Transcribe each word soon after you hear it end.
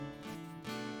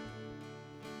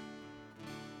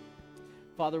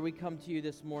Father, we come to you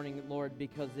this morning, Lord,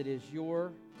 because it is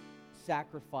your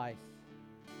sacrifice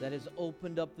that has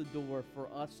opened up the door for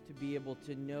us to be able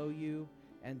to know you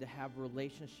and to have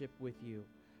relationship with you.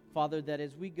 Father, that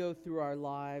as we go through our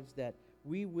lives, that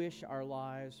we wish our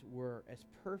lives were as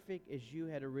perfect as you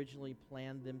had originally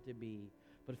planned them to be.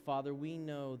 But Father, we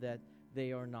know that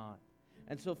they are not.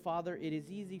 And so, Father, it is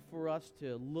easy for us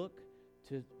to look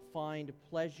to find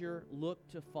pleasure, look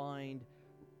to find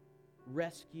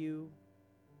rescue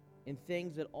in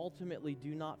things that ultimately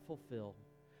do not fulfill.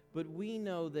 But we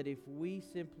know that if we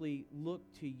simply look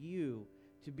to you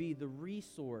to be the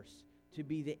resource, to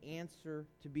be the answer,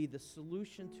 to be the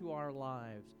solution to our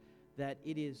lives, that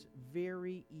it is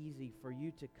very easy for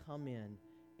you to come in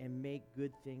and make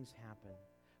good things happen.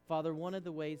 Father, one of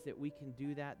the ways that we can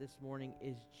do that this morning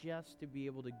is just to be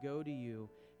able to go to you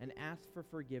and ask for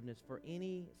forgiveness for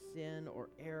any sin or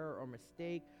error or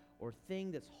mistake or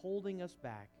thing that's holding us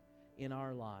back in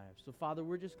our lives. So, Father,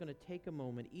 we're just going to take a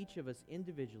moment, each of us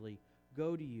individually,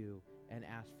 go to you and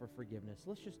ask for forgiveness.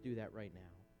 Let's just do that right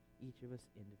now, each of us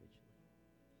individually.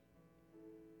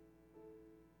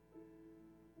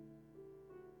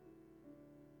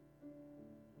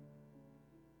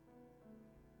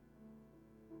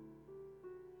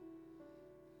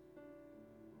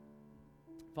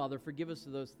 Father, forgive us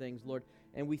of those things, Lord.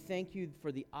 And we thank you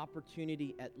for the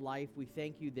opportunity at life. We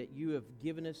thank you that you have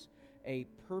given us a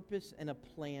purpose and a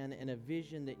plan and a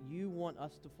vision that you want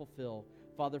us to fulfill.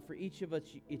 Father, for each of us,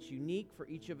 it's unique. For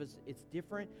each of us, it's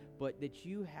different. But that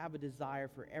you have a desire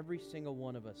for every single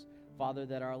one of us. Father,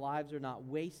 that our lives are not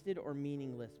wasted or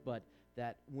meaningless, but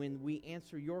that when we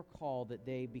answer your call, that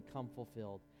they become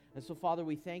fulfilled. And so, Father,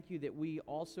 we thank you that we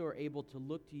also are able to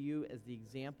look to you as the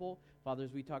example. Father,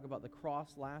 as we talk about the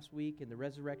cross last week and the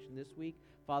resurrection this week,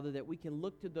 Father, that we can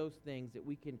look to those things, that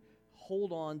we can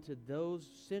hold on to those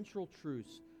central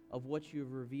truths of what you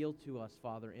have revealed to us,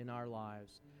 Father, in our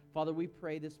lives. Father, we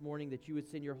pray this morning that you would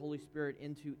send your Holy Spirit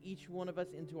into each one of us,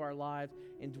 into our lives,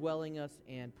 indwelling us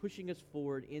and pushing us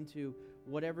forward into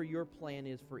whatever your plan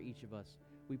is for each of us.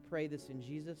 We pray this in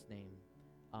Jesus' name.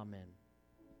 Amen.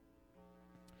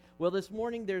 Well, this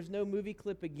morning there's no movie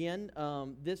clip again.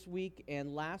 This week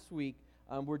and last week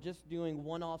we're just doing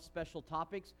one-off special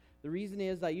topics. The reason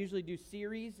is I usually do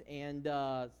series, and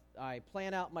I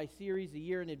plan out my series a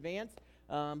year in advance.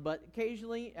 But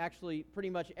occasionally, actually pretty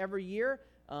much every year,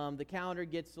 the calendar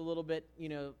gets a little bit,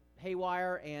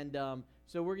 haywire. And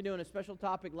so we're doing a special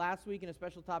topic last week and a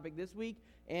special topic this week.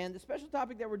 And the special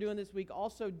topic that we're doing this week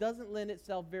also doesn't lend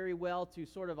itself very well to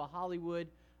sort of a Hollywood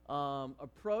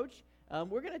approach.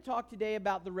 We're going to talk today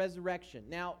about the resurrection.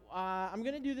 Now, I'm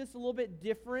going to do this a little bit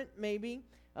different maybe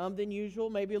than usual,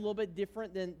 maybe a little bit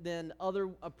different than other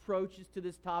approaches to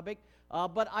this topic.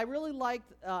 But I really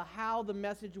liked how the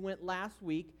message went last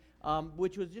week,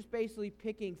 which was just basically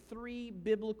picking three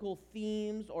biblical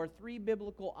themes or three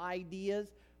biblical ideas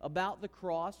about the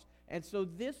cross. And so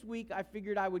this week I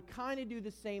figured I would kind of do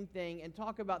the same thing and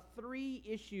talk about three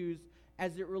issues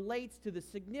as it relates to the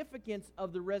significance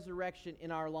of the resurrection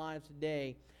in our lives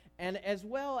today, and as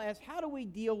well as how do we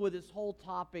deal with this whole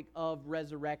topic of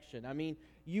resurrection. I mean,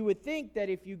 you would think that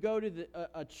if you go to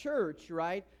a church,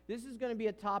 right, this is going to be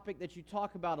a topic that you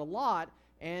talk about a lot,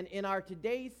 and in our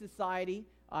today's society,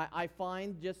 I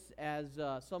find, just as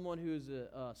someone who's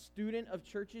a student of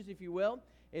churches, if you will,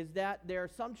 is that there are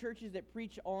some churches that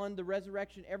preach on the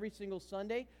resurrection every single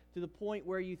Sunday to the point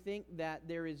where you think that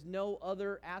there is no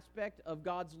other aspect of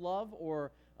God's love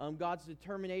or God's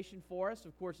determination for us.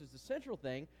 Of course, it's the central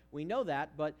thing. We know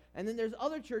that. And then there's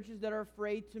other churches that are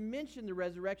afraid to mention the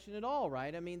resurrection at all,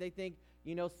 right? I mean, they think,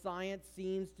 science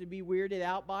seems to be weirded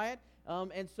out by it.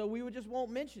 And so we just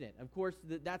won't mention it. Of course,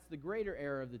 that's the greater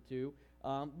error of the two.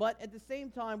 But at the same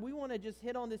time, we want to just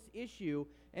hit on this issue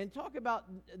and talk about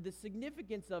the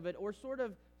significance of it, or sort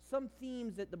of some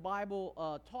themes that the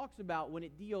Bible talks about when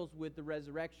it deals with the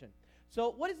resurrection.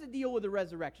 So what is the deal with the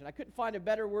resurrection? I couldn't find a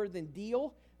better word than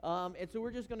deal, and so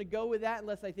we're just going to go with that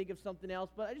unless I think of something else.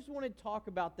 But I just want to talk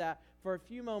about that for a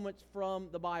few moments from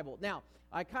the Bible. Now,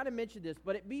 I kind of mentioned this,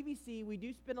 but at BBC, we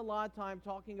do spend a lot of time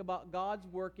talking about God's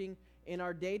working in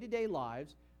our day-to-day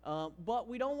lives. But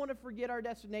we don't want to forget our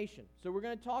destination. So we're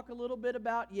going to talk a little bit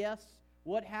about, yes,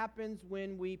 what happens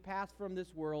when we pass from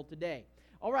this world today.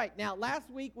 All right, now last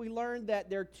week we learned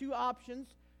that there are two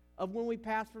options of when we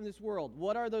pass from this world.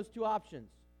 What are those two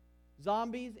options?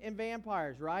 Zombies and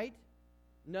vampires, right?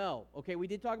 No. Okay, we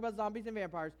did talk about zombies and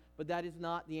vampires, but that is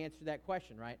not the answer to that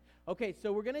question, right? Okay,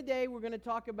 so we're going to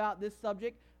talk about this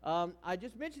subject. I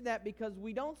just mentioned that because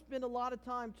we don't spend a lot of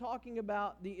time talking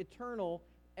about the eternal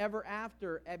ever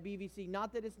after at BVC.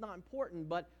 Not that it's not important,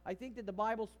 but I think that the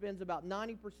Bible spends about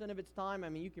 90% of its time. I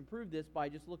mean, you can prove this by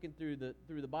just looking through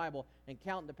the Bible and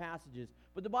counting the passages.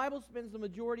 But the Bible spends the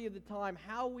majority of the time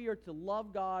how we are to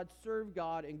love God, serve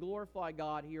God, and glorify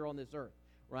God here on this earth,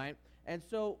 right? And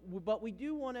so, but we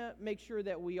do want to make sure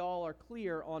that we all are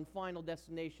clear on final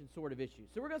destination sort of issues.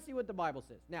 So we're going to see what the Bible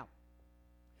says. Now,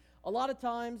 a lot of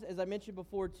times, as I mentioned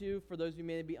before too, for those who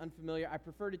may be unfamiliar, I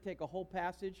prefer to take a whole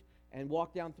passage and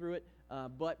walk down through it.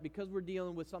 But because we're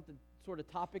dealing with something sort of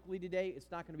topically today,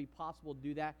 it's not going to be possible to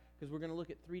do that because we're going to look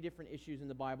at 3 different issues in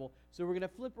the Bible. So we're going to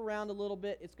flip around a little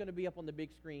bit. It's going to be up on the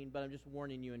big screen, but I'm just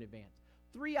warning you in advance.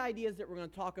 3 ideas that we're going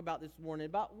to talk about this morning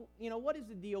about, what is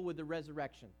the deal with the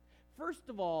resurrection? First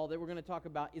of all, that we're going to talk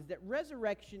about is that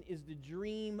resurrection is the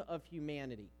dream of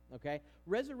humanity, okay?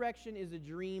 Resurrection is a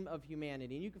dream of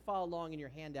humanity, and you can follow along in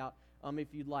your handout if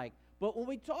you'd like. But when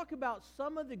we talk about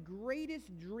some of the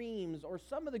greatest dreams or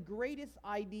some of the greatest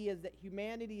ideas that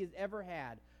humanity has ever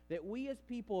had, that we as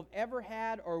people have ever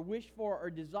had or wished for or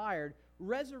desired,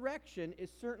 resurrection is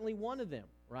certainly one of them,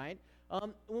 right?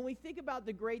 When we think about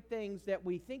the great things that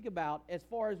we think about as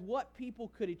far as what people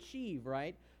could achieve,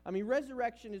 right? I mean,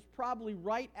 resurrection is probably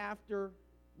right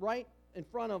in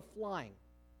front of flying.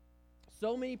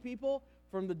 So many people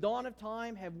from the dawn of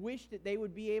time have wished that they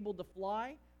would be able to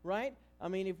fly, right? I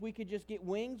mean, if we could just get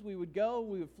wings, we would go,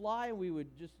 we would fly, and we would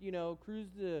just, cruise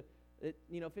to,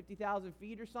 50,000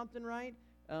 feet or something, right?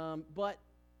 But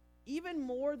even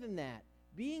more than that,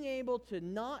 being able to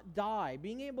not die,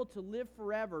 being able to live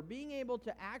forever, being able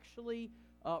to actually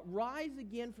rise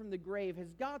again from the grave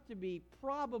has got to be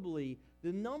probably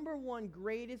the number one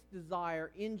greatest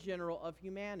desire in general of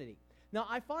humanity. Now,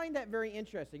 I find that very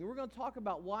interesting. We're going to talk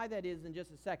about why that is in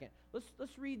just a second.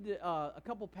 Let's read a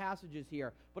couple passages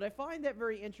here. But I find that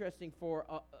very interesting for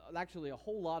actually a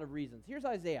whole lot of reasons. Here's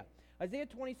Isaiah. Isaiah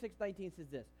 26:19 says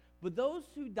this, "But those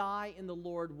who die in the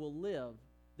Lord will live,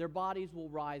 their bodies will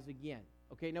rise again."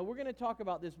 Okay, now we're going to talk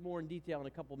about this more in detail in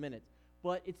a couple minutes.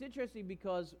 But it's interesting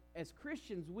because as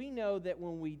Christians, we know that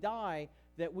when we die,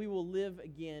 that we will live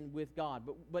again with God.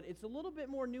 But it's a little bit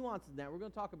more nuanced than that. We're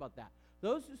going to talk about that.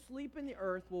 Those who sleep in the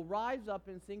earth will rise up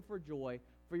and sing for joy,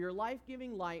 for your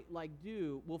life-giving light like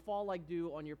dew will fall like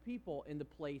dew on your people in the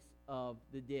place of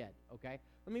the dead. Okay?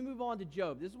 Let me move on to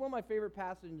Job. This is one of my favorite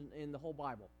passages in the whole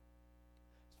Bible.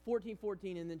 It's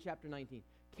 14:14 and then chapter 19.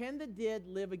 Can the dead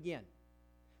live again?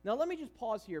 Now, let me just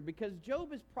pause here because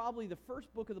Job is probably the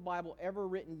first book of the Bible ever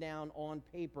written down on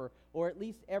paper, or at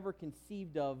least ever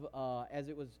conceived of as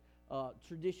it was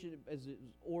tradition, as it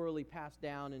was orally passed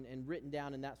down and written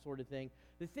down and that sort of thing.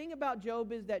 The thing about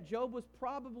Job is that Job was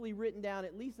probably written down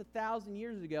at least 1,000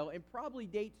 years ago and probably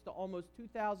dates to almost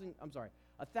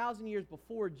 1,000 years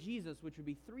before Jesus, which would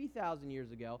be 3,000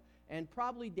 years ago, and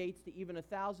probably dates to even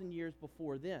 1,000 years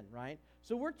before then, right?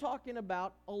 So we're talking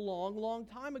about a long, long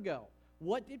time ago.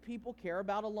 What did people care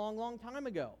about a long, long time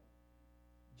ago?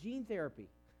 Gene therapy,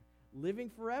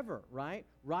 living forever, right?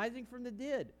 Rising from the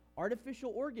dead,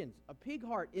 artificial organs, a pig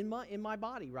heart in my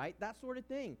body, right? That sort of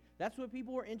thing. That's what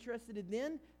people were interested in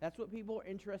then. That's what people are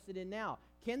interested in now.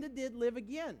 Can the dead live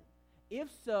again?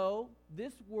 If so,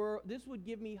 this would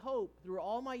give me hope through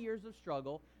all my years of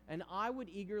struggle, and I would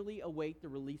eagerly await the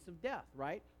release of death,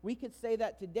 right? We could say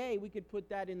that today. We could put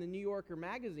that in the New Yorker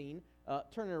magazine,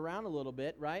 turn it around a little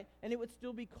bit, right? And it would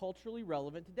still be culturally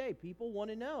relevant today. People want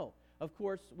to know. Of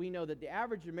course, we know that the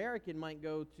average American might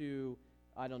go to,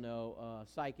 I don't know, a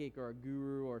psychic or a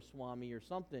guru or Swami or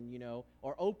something,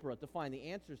 or Oprah to find the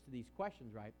answers to these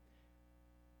questions, right?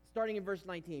 Starting in verse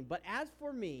 19, "But as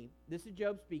for me," this is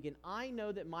Job speaking, "I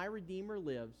know that my Redeemer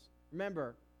lives."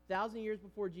 Remember, 1,000 years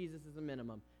before Jesus is a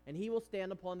minimum. "And he will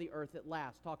stand upon the earth at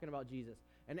last," talking about Jesus.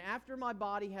 "And after my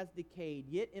body has decayed,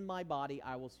 yet in my body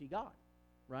I will see God."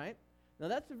 Right? Now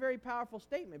that's a very powerful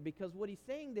statement because what he's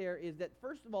saying there is that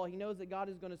first of all, he knows that God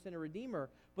is going to send a Redeemer,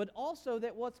 but also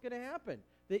that what's going to happen?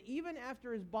 That even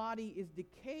after his body is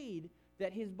decayed,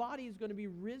 that his body is going to be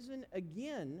risen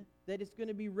again, that it's going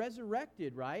to be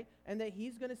resurrected, right? And that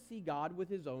he's going to see God with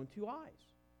his own 2 eyes.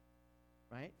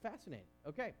 Right? Fascinating.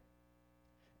 Okay.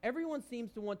 Everyone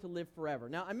seems to want to live forever.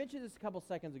 Now, I mentioned this a couple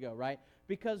seconds ago, right?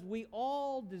 Because we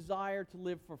all desire to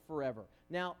live for forever.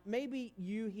 Now, maybe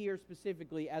you here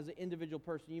specifically as an individual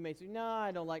person, you may say, "No,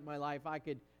 I don't like my life. I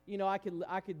could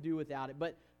do without it."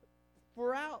 But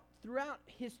throughout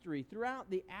history,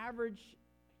 throughout the average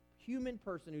human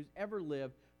person who's ever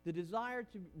lived, the desire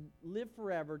to live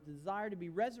forever, the desire to be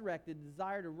resurrected, the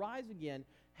desire to rise again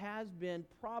has been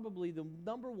probably the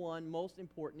number one most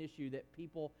important issue that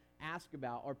people ask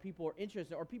about, or people are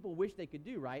interested, or people wish they could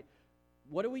do, right?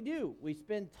 what do? We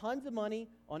spend tons of money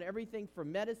on everything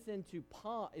from medicine to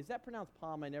palm. Is that pronounced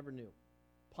palm? I never knew.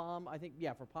 Palm, I think,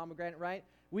 yeah, for pomegranate, right?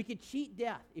 We could cheat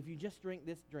death if you just drink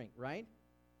this drink, right?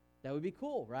 That would be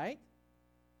cool, right?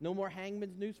 No more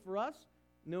hangman's noose for us.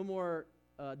 No more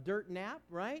dirt nap,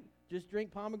 right? Just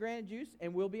drink pomegranate juice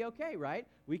and we'll be okay, right?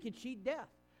 We could cheat death.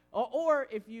 Or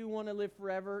if you want to live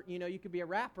forever, you could be a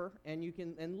rapper and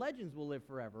legends will live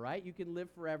forever, right? You can live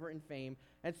forever in fame.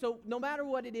 And so no matter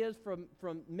what it is,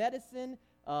 from medicine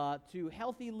to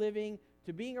healthy living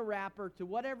to being a rapper to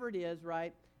whatever it is,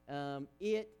 right?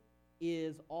 It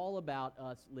is all about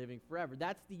us living forever.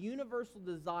 That's the universal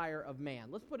desire of man.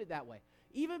 Let's put it that way.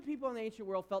 Even people in the ancient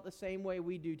world felt the same way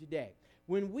we do today.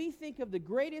 When we think of the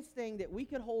greatest thing that we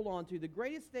could hold on to, the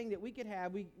greatest thing that we could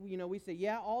have, we say,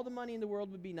 yeah, all the money in the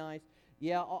world would be nice.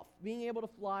 Yeah, being able to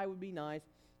fly would be nice.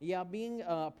 Yeah, being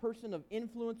a person of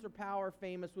influence or power,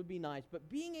 famous, would be nice. But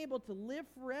being able to live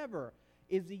forever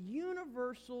is the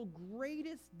universal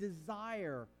greatest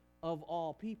desire of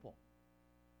all people.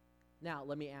 Now,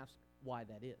 let me ask why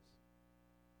that is.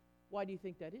 Why do you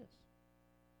think that is?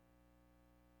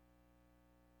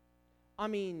 I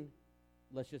mean,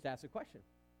 let's just ask a question.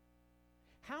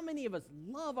 How many of us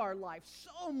love our life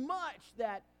so much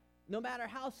that no matter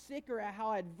how sick or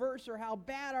how adverse or how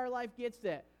bad our life gets,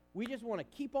 that we just want to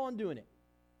keep on doing it?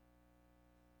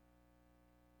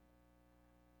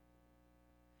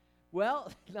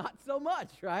 Well, not so much,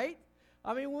 right?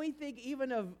 I mean, when we think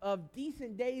even of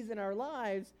decent days in our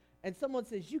lives, and someone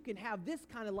says, you can have this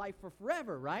kind of life for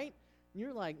forever, right? And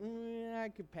you're like, I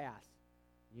could pass,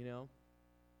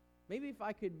 Maybe if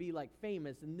I could be like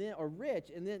famous and then, or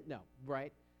rich, and then, no,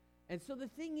 right? And so the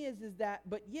thing is that,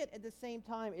 but yet at the same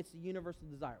time, it's a universal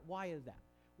desire. Why is that?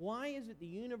 Why is it the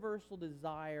universal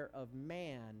desire of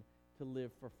man to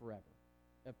live for forever,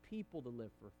 of people to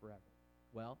live for forever?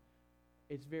 Well,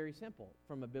 it's very simple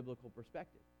from a biblical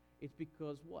perspective. It's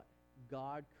because what?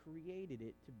 God created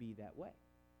it to be that way,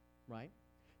 right?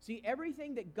 See,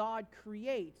 everything that God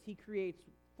creates, he creates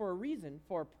for a reason,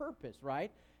 for a purpose,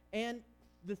 right? And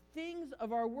the things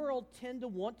of our world tend to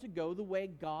want to go the way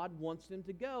God wants them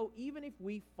to go, even if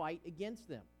we fight against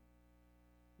them,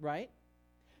 right?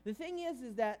 The thing is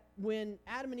that when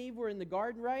Adam and Eve were in the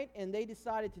garden, right, and they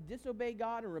decided to disobey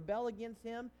God and rebel against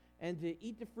him and to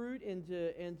eat the fruit and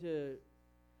to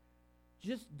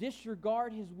just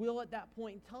disregard his will at that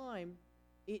point in time,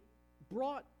 it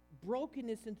brought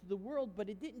brokenness into the world, but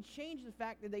it didn't change the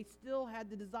fact that they still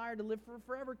had the desire to live for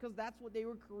forever, because that's what they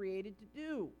were created to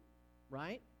do.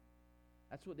 Right?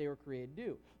 That's what they were created to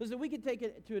do. Listen, we could take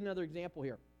it to another example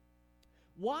here.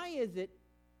 Why is it,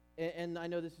 and I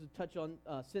know this is a touch on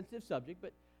a sensitive subject,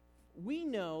 but we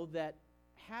know that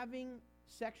having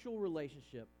sexual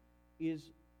relationship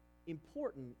is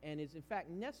important and is in fact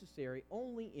necessary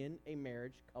only in a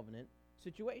marriage covenant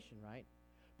situation, right?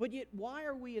 But yet, why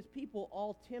are we as people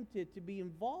all tempted to be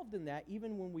involved in that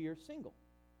even when we are single,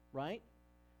 right?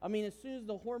 I mean, as soon as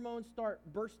the hormones start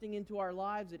bursting into our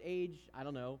lives at age, I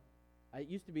don't know, it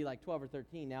used to be like 12 or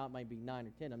 13, now it might be 9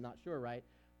 or 10, I'm not sure, right?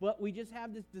 But we just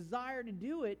have this desire to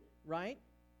do it, right?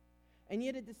 And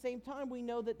yet at the same time, we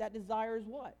know that desire is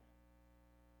what?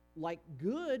 Like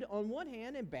good on one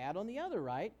hand and bad on the other,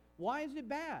 right? Why is it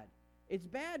bad? It's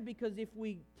bad because if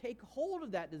we take hold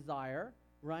of that desire,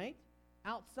 right,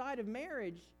 outside of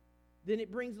marriage, then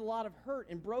it brings a lot of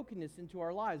hurt and brokenness into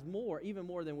our lives, even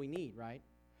more than we need, right?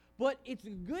 But it's a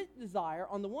good desire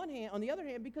on the one hand, on the other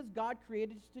hand, because God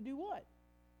created us to do what?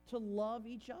 To love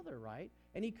each other, right?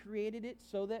 And he created it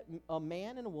so that a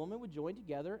man and a woman would join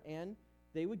together and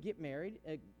they would get married.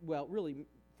 Well, really,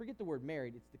 forget the word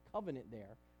married. It's the covenant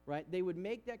there, right? They would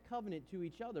make that covenant to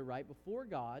each other, right, before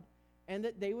God, and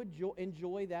that they would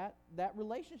enjoy that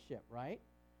relationship, right?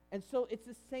 And so it's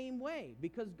the same way.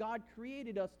 Because God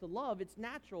created us to love, it's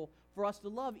natural for us to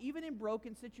love even in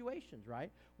broken situations, right?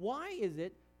 Why is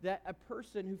it that a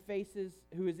person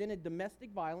who is in a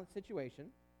domestic violence situation,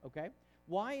 okay,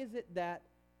 why is it that,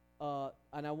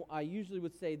 and I usually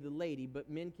would say the lady, but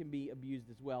men can be abused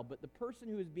as well, but the person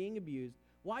who is being abused,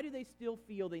 why do they still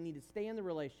feel they need to stay in the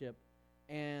relationship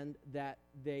and that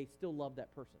they still love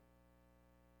that person?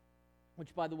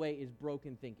 Which, by the way, is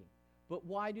broken thinking. But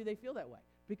why do they feel that way?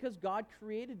 Because God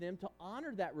created them to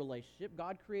honor that relationship.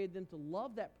 God created them to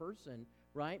love that person,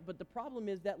 right? But the problem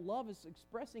is that love is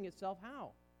expressing itself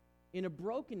how? In a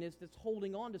brokenness that's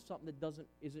holding on to something that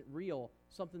isn't real,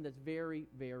 something that's very,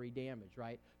 very damaged,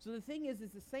 right? So the thing is the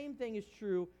same thing is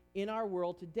true in our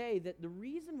world today, that the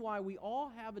reason why we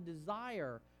all have a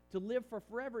desire to live for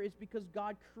forever is because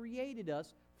God created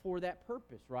us for that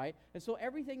purpose, right? And so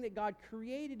everything that God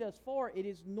created us for, it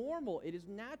is normal, it is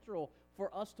natural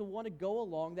for us to want to go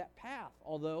along that path,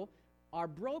 although our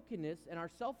brokenness and our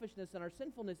selfishness and our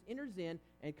sinfulness enters in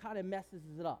and kind of messes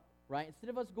it up, right? Instead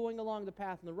of us going along the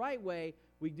path in the right way,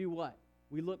 we do what?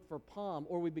 We look for palm,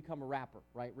 or we become a rapper,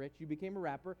 right, Rich? You became a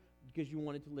rapper because you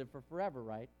wanted to live for forever,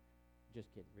 right?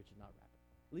 Just kidding, Rich is not a rapper.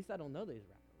 At least I don't know that he's a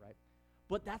rapper, right?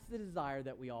 But that's the desire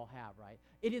that we all have, right?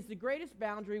 It is the greatest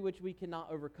boundary which we cannot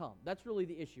overcome. That's really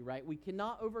the issue, right? We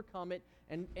cannot overcome it,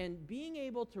 and being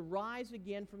able to rise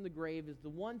again from the grave is the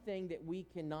one thing that we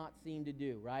cannot seem to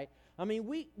do, right? I mean,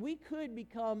 we could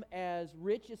become as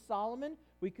rich as Solomon.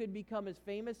 We could become as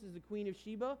famous as the Queen of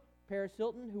Sheba, Paris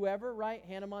Hilton, whoever, right?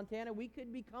 Hannah Montana. We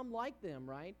could become like them,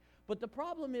 right? But the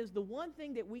problem is the one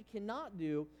thing that we cannot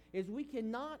do is we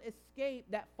cannot escape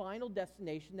that final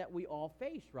destination that we all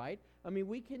face, right? I mean,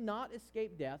 we cannot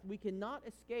escape death. We cannot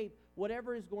escape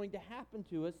whatever is going to happen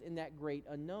to us in that great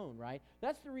unknown, right?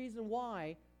 That's the reason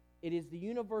why it is the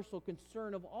universal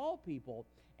concern of all people.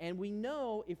 And we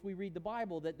know, if we read the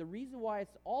Bible, that the reason why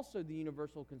it's also the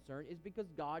universal concern is because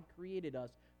God created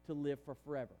us to live for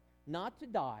forever. Not to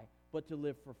die, but to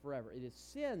live for forever. It is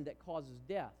sin that causes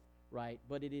death, right?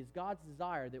 But it is God's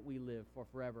desire that we live for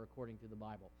forever, according to the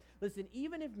Bible. Listen,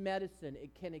 even if medicine,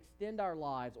 it can extend our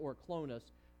lives or clone us,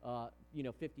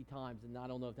 50 times, and I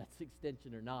don't know if that's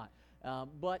extension or not,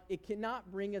 but it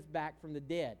cannot bring us back from the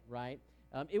dead, right?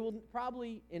 It will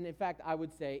probably, and in fact, I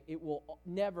would say it will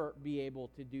never be able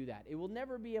to do that. It will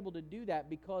never be able to do that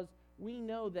because we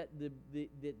know that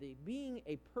the being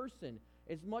a person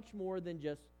is much more than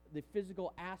just the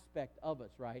physical aspect of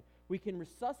us, right? We can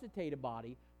resuscitate a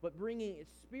body, but bringing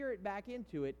its spirit back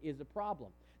into it is a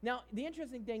problem. Now, the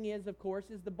interesting thing is, of course,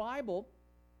 is the Bible,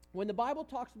 when the Bible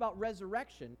talks about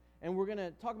resurrection, and we're going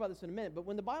to talk about this in a minute, but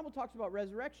when the Bible talks about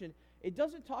resurrection, it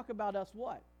doesn't talk about us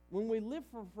what? When we live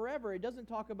for forever, it doesn't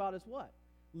talk about us what?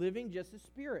 Living just as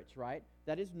spirits, right?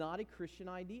 That is not a Christian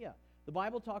idea. The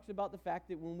Bible talks about the fact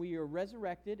that when we are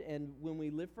resurrected and when we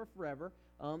live for forever,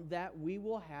 that we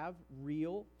will have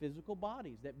real physical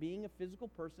bodies, that being a physical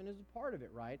person is a part of it,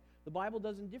 right? The Bible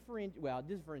doesn't differentiate, well, it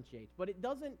differentiates, but it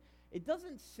doesn't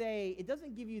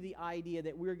give you the idea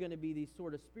that we're going to be these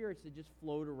sort of spirits that just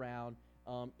float around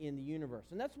in the universe.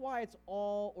 And that's why it's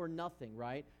all or nothing,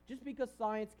 right? Just because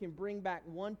science can bring back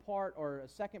one part or a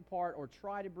second part or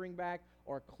try to bring back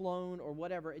or clone or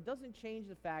whatever, it doesn't change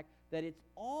the fact that it's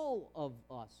all of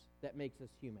us that makes us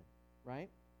human, right?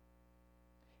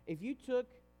 If you took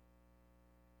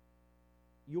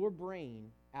your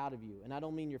brain out of you, and I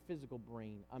don't mean your physical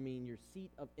brain, I mean your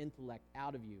seat of intellect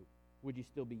out of you, would you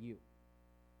still be you?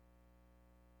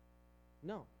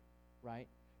 No, right?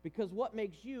 Because what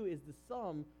makes you is the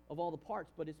sum of all the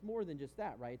parts, but it's more than just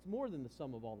that, right? It's more than the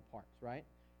sum of all the parts, right?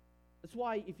 That's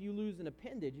why if you lose an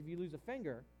appendage, if you lose a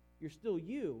finger, you're still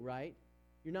you, right?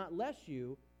 You're not less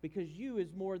you, because you is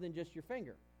more than just your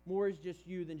finger. More is just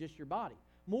you than just your body.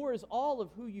 More is all of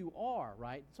who you are,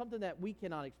 right? Something that we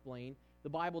cannot explain. The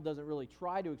Bible doesn't really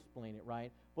try to explain it,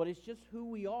 right? But it's just who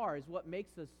we are is what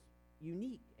makes us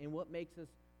unique and what makes us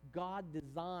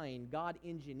God-designed,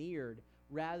 God-engineered,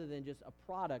 rather than just a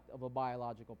product of a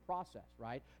biological process,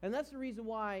 right? And that's the reason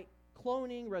why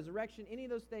cloning, resurrection, any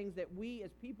of those things that we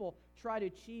as people try to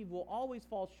achieve will always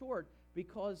fall short,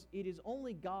 because it is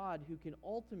only God who can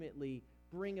ultimately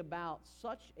bring about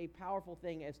such a powerful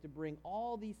thing as to bring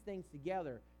all these things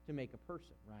together to make a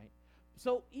person, right?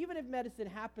 So even if medicine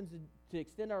happens to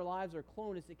extend our lives or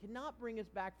clone us, it cannot bring us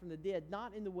back from the dead,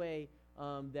 not in the way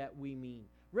that we mean.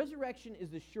 Resurrection is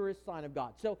the surest sign of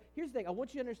God. So here's the thing. I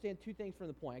want you to understand two things from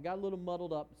the point. I got a little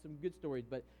muddled up, some good stories,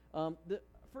 but the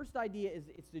first idea is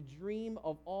it's the dream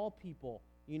of all people,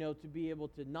 to be able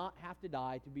to not have to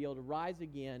die, to be able to rise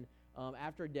again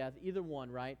after death, either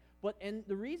one, right? And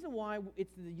the reason why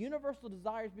it's the universal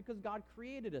desire is because God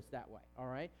created us that way, all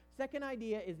right? Second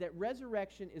idea is that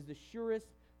resurrection is the surest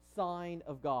sign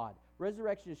of God.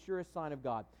 Resurrection is the surest sign of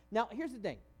God. Now, here's the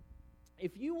thing.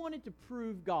 If you wanted to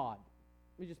prove God,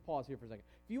 let me just pause here for a second.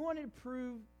 If you wanted to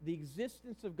prove the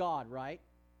existence of God, right,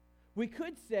 we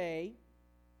could say,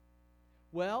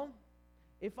 well,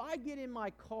 if I get in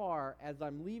my car as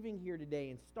I'm leaving here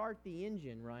today and start the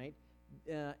engine, right,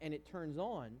 and it turns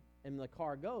on and the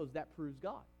car goes, that proves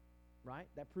God, right?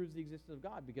 That proves the existence of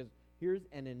God, because here's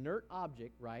an inert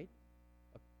object, right,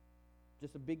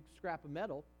 just a big scrap of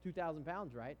metal, 2,000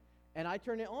 pounds, right, and I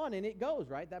turn it on and it goes,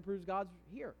 right? That proves God's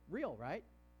here, real, right?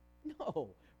 No,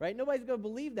 right? Nobody's going to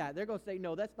believe that. They're going to say,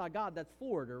 no, that's not God, that's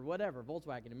Ford or whatever,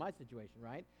 Volkswagen in my situation,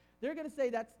 right? They're going to say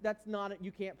that's not it.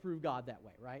 You can't prove God that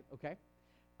way, right? Okay?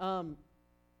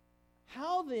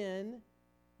 How then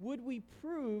would we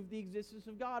prove the existence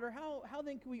of God? Or how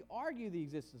then can we argue the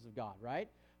existence of God, right?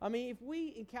 I mean, if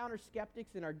we encounter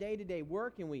skeptics in our day-to-day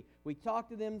work and we talk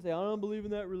to them and say, I don't believe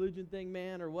in that religion thing,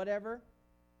 man, or whatever.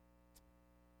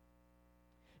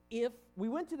 If we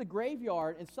went to the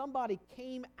graveyard and somebody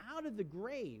came out of the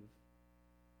grave,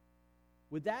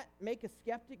 would that make a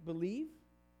skeptic believe?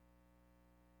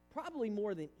 Probably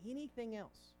more than anything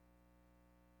else.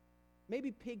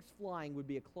 Maybe pigs flying would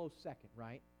be a close second,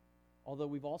 right? Although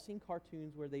we've all seen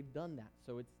cartoons where they've done that,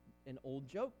 so it's an old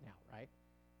joke now, right?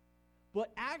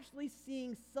 But actually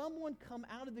seeing someone come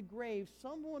out of the grave,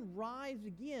 someone rise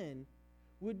again,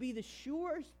 would be the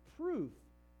surest proof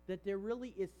that there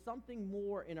really is something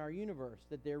more in our universe,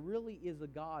 that there really is a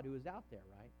God who is out there,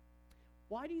 right?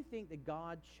 Why do you think that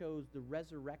God chose the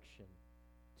resurrection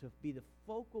to be the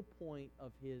focal point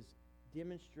of his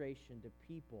demonstration to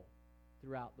people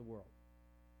throughout the world?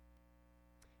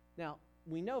 Now,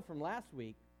 we know from last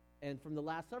week and from the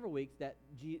last several weeks that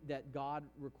God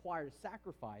required a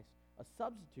sacrifice, a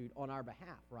substitute on our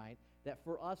behalf, right? That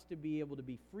for us to be able to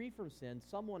be free from sin,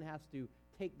 someone has to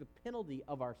take the penalty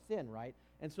of our sin, right?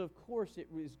 And so, of course, it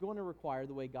is going to require,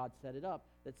 the way God set it up,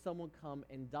 that someone come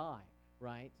and die,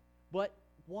 right? But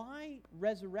why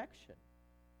resurrection?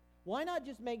 Why not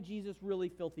just make Jesus really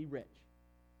filthy rich?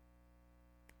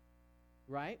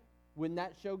 Right? Wouldn't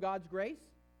that show God's grace?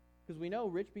 Because we know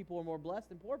rich people are more blessed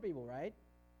than poor people, right?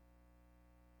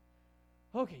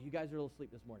 Okay, you guys are a little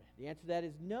asleep this morning. The answer to that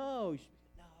is no.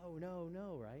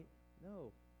 No, right?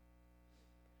 No.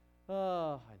 I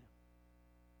know.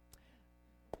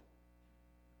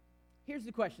 Here's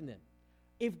the question then.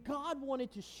 If God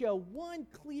wanted to show one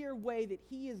clear way that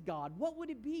he is God, what would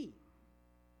it be?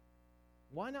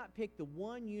 Why not pick the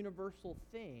one universal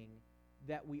thing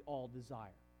that we all desire,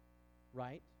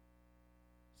 right?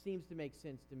 Seems to make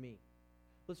sense to me.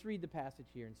 Let's read the passage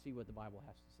here and see what the Bible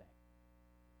has to say.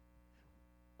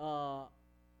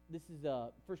 This is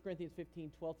 1 Corinthians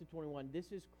 15, 12 through 21.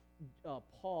 This is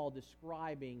Paul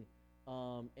describing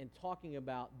and talking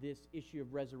about this issue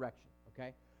of resurrection,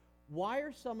 okay? Why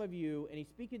are some of you, and he's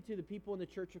speaking to the people in the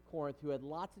church of Corinth who had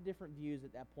lots of different views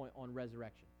at that point on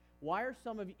resurrection. Why are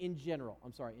some of you, in general,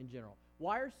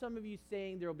 why are some of you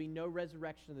saying there will be no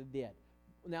resurrection of the dead?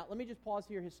 Now, let me just pause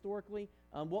here historically.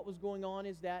 What was going on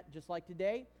is that, just like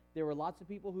today, there were lots of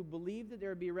people who believed that there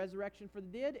would be a resurrection for the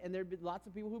dead, and there would be lots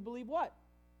of people who believe what?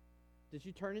 That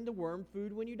you turn into worm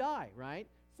food when you die, right?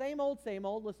 Same old, same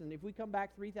old. Listen, if we come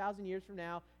back 3,000 years from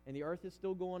now and the earth is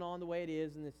still going on the way it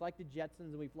is, and it's like the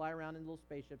Jetsons and we fly around in little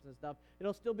spaceships and stuff,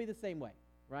 it'll still be the same way,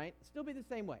 right? Still be the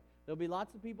same way. There'll be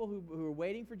lots of people who are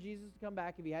waiting for Jesus to come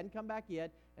back if he hadn't come back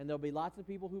yet, and there'll be lots of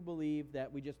people who believe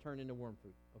that we just turn into worm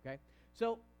food, okay?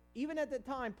 So even at that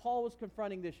time, Paul was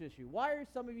confronting this issue. Why are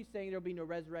some of you saying there'll be no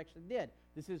resurrection of the dead?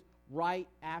 This is right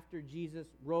after Jesus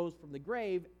rose from the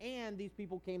grave, and these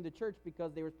people came to church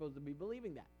because they were supposed to be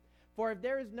believing that. For if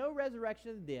there is no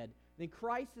resurrection of the dead, then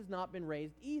Christ has not been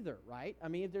raised either, right? I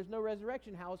mean, if there's no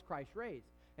resurrection, how is Christ raised?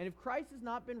 And if Christ has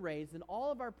not been raised, then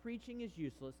all of our preaching is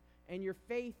useless, and your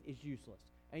faith is useless.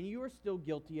 And you are still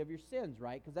guilty of your sins,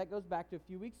 right? Because that goes back to a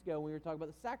few weeks ago when we were talking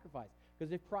about the sacrifice.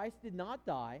 Because if Christ did not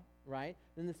die, right,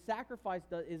 then the sacrifice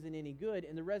isn't any good,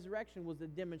 and the resurrection was the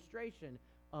demonstration,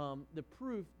 the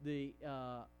proof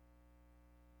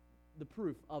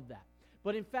of that.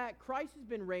 But in fact, Christ has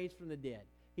been raised from the dead.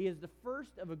 He is the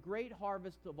first of a great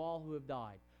harvest of all who have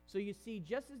died. So you see,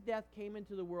 just as death came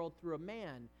into the world through a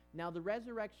man, now the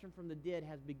resurrection from the dead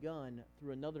has begun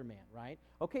through another man, right?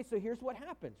 Okay, so here's what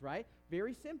happens, right?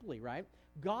 Very simply, right?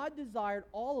 God desired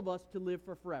all of us to live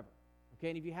for forever. Okay,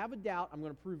 and if you have a doubt, I'm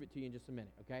going to prove it to you in just a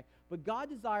minute, okay? But God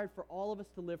desired for all of us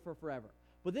to live for forever.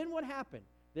 But then what happened?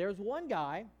 There's one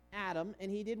guy, Adam,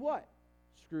 and he did what?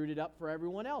 Screwed it up for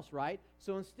everyone else, right?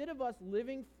 So instead of us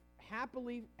living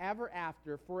happily ever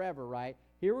after, forever, right?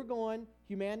 Here we're going,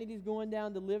 humanity's going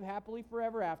down to live happily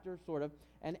forever after, sort of.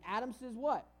 And Adam says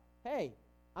what? Hey,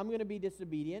 I'm going to be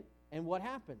disobedient. And what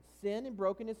happens? Sin and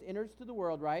brokenness enters to the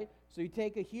world, right? So you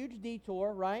take a huge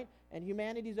detour, right? And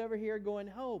humanity's over here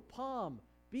going, oh, Palm,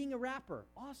 being a rapper,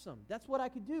 awesome. That's what I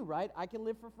could do, right? I can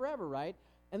live for forever, right?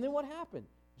 And then what happened?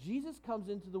 Jesus comes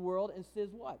into the world and says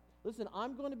what? Listen,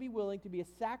 I'm going to be willing to be a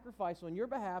sacrifice on your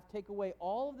behalf, take away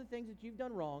all of the things that you've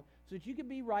done wrong so that you can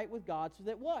be right with God, so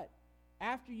that what?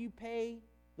 After you pay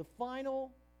the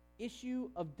final issue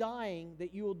of dying,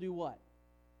 that you will do what?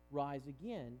 Rise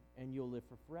again, and you'll live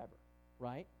for forever,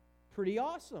 right? Pretty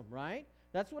awesome, right?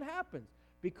 That's what happens.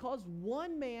 Because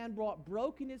one man brought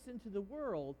brokenness into the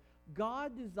world,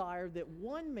 God desired that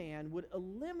one man would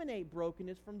eliminate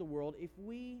brokenness from the world if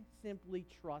we simply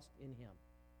trust in him,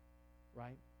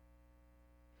 right?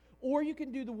 Or you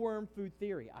can do the worm food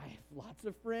theory. I have lots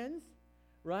of friends,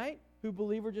 right, who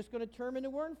believe we're just going to turn into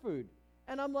worm food.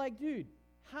 And I'm like, dude,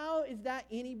 how is that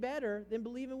any better than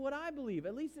believing what I believe?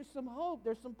 At least there's some hope.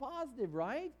 There's some positive,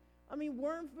 right? I mean,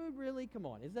 worm food, really? Come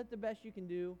on. Is that the best you can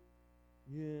do?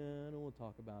 Yeah, I don't want to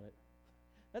talk about it.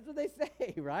 That's what they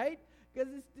say, right? Because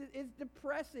it's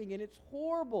depressing and it's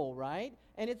horrible, right?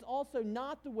 And it's also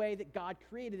not the way that God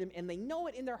created them, and they know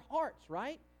it in their hearts,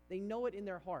 right? They know it in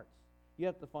their hearts. You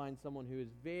have to find someone who is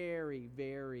very,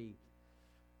 very,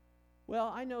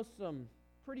 well, I know some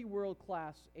pretty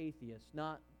world-class atheists,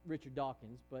 not Richard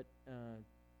Dawkins, but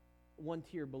one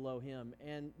tier below him,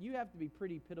 and you have to be a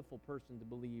pretty pitiful person to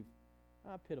believe,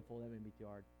 pitiful, that may be too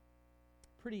hard,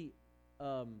 pretty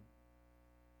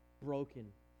broken,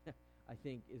 I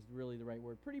think is really the right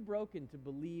word, pretty broken to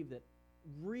believe that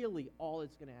really all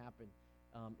that's going to happen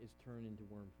is turn into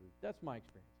worm food. That's my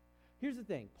experience. Here's the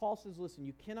thing. Paul says, listen,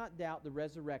 you cannot doubt the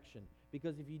resurrection,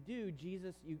 because if you do,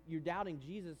 you're doubting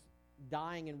Jesus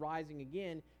dying and rising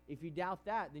again. If you doubt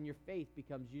that, then your faith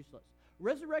becomes useless.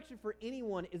 Resurrection for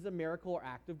anyone is a miracle or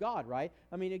act of God, right?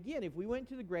 I mean, again, if we went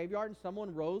to the graveyard and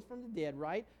someone rose from the dead,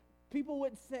 right, people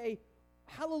would say,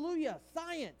 hallelujah,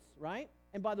 science, right?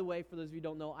 And by the way, for those of you who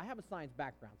don't know, I have a science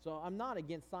background, so I'm not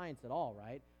against science at all,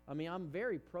 right? I mean, I'm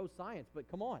very pro-science, but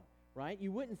come on, right?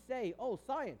 You wouldn't say, oh,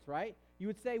 science, right? You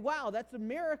would say, wow, that's a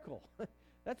miracle.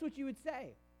 That's what you would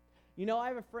say. You know, I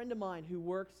have a friend of mine who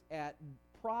works at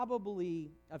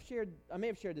probably, I may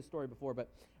have shared this story before, but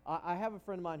I have a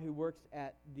friend of mine who works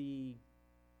at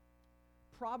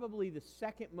probably the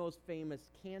second most famous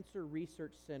cancer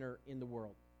research center in the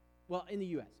world. Well, in the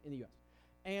U.S.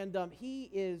 And he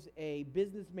is a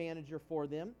business manager for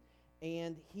them,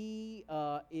 and he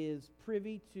is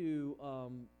privy to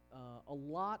a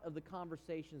lot of the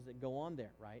conversations that go on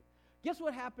there, right? Guess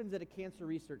what happens at a cancer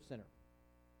research center?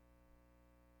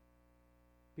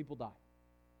 People die.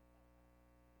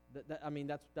 I mean,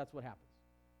 that's what happens.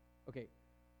 Okay,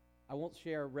 I won't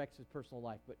share Rex's personal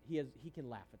life, but he can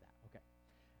laugh at that, okay,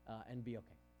 and be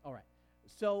okay. All right.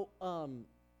 So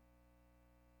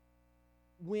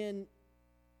when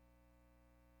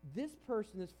this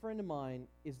person, this friend of mine,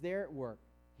 is there at work,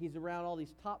 he's around all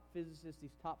these top physicists,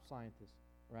 these top scientists,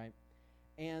 right?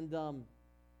 And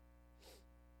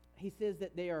he says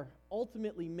that they are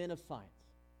ultimately men of science,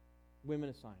 women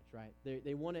of science, right?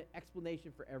 They want an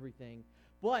explanation for everything.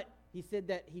 But he said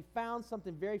that he found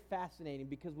something very fascinating,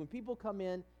 because when people come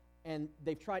in and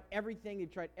they've tried everything,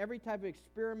 they've tried every type of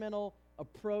experimental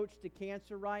approach to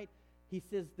cancer, right? He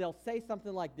says they'll say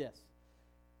something like this: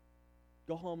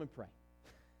 go home and pray.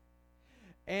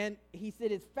 And he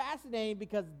said it's fascinating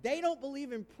because they don't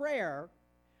believe in prayer,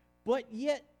 but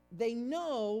yet they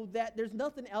know that there's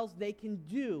nothing else they can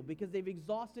do because they've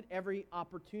exhausted every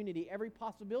opportunity, every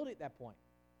possibility at that point.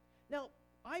 Now,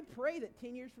 I pray that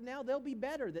 10 years from now they'll be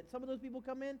better, that some of those people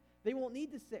come in, they won't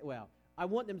need to say, well, I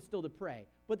want them still to pray,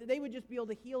 but that they would just be able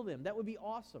to heal them. That would be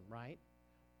awesome, right?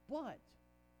 But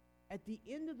at the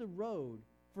end of the road,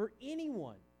 for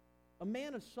anyone, a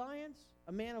man of science,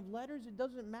 a man of letters, it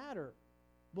doesn't matter,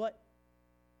 but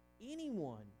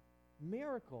anyone,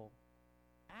 miracle,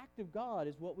 act of God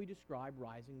is what we describe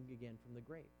rising again from the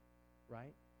grave,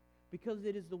 right? Because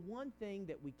it is the one thing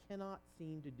that we cannot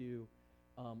seem to do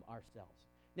ourselves.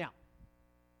 Now,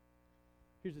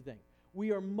 here's the thing.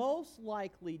 We are most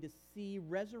likely to see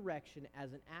resurrection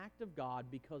as an act of God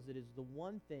because it is the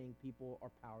one thing people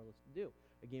are powerless to do.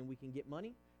 Again, we can get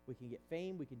money, we can get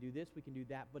fame, we can do this, we can do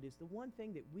that, but it's the one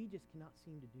thing that we just cannot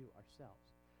seem to do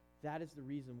ourselves. That is the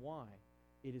reason why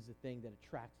it is the thing that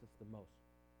attracts us the most.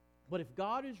 But if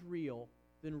God is real,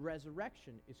 then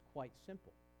resurrection is quite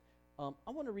simple.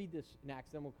 I want to read this in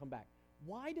Acts, then we'll come back.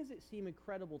 Why does it seem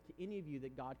incredible to any of you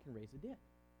that God can raise the dead?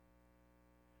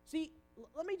 See,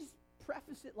 let me just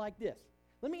preface it like this.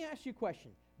 Let me ask you a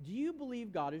question. Do you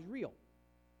believe God is real?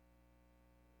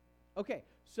 Okay,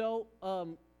 so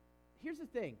here's the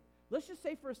thing. Let's just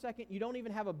say for a second you don't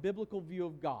even have a biblical view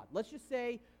of God. Let's just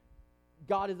say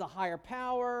God is a higher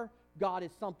power, God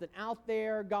is something out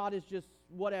there, God is just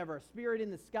whatever, a spirit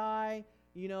in the sky.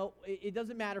 You know, it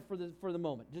doesn't matter for the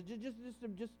moment.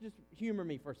 Just humor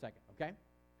me for a second, okay?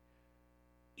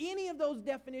 Any of those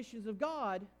definitions of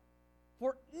God,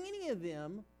 for any of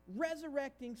them,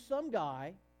 resurrecting some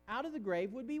guy out of the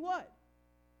grave would be what?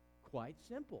 Quite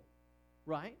simple,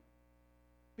 right?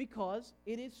 Because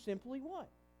it is simply what?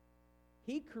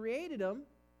 He created them,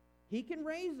 he can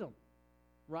raise them,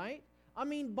 right? I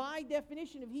mean, by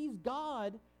definition, if he's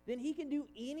God, then he can do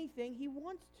anything he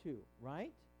wants to,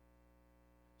 right?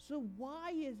 So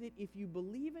why is it, if you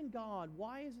believe in God,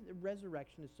 why is it that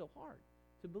resurrection is so hard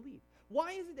to believe?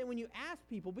 Why is it that when you ask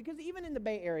people, because even in the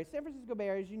Bay Area, San Francisco Bay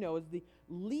Area, as you know, is the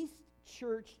least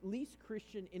church, least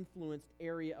Christian influenced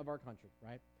area of our country,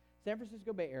 right? San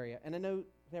Francisco Bay Area, and I know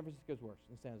San Francisco's worse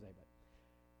than San Jose, but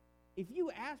if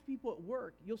you ask people at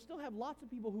work, you'll still have lots of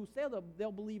people who say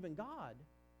they'll believe in God.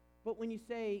 But when you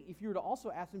say, if you were to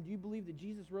also ask them, do you believe that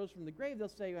Jesus rose from the grave? They'll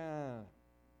say,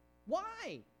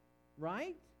 why?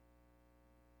 Right?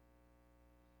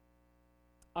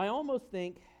 I almost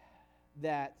think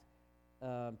that, to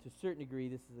a certain degree,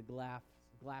 this is a glass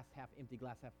half empty,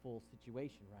 glass half full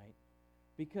situation, right?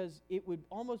 Because it would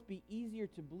almost be easier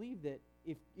to believe that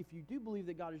if you do believe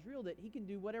that God is real, that he can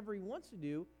do whatever he wants to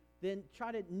do, than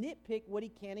try to nitpick what he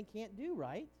can and can't do,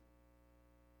 right?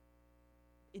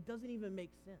 It doesn't even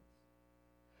make sense.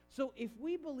 So if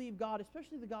we believe God,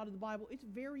 especially the God of the Bible, it's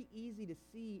very easy to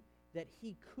see that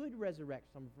he could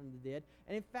resurrect someone from the dead,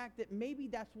 and in fact that maybe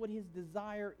that's what his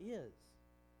desire is,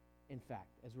 in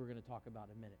fact, as we're going to talk about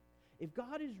in a minute. If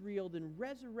God is real, then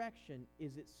resurrection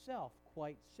is itself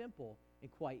quite simple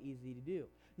and quite easy to do.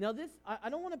 Now this, I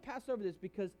don't want to pass over this,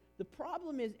 because the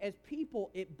problem is, as people,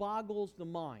 it boggles the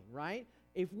mind, right?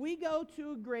 If we go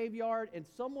to a graveyard and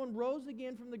someone rose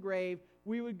again from the grave,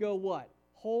 we would go what?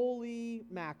 Holy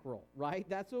mackerel, right?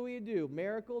 That's what we would do.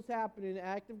 Miracles happen in the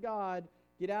act of God.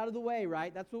 Get out of the way,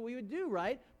 right? That's what we would do,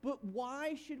 right? But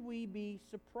why should we be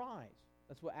surprised?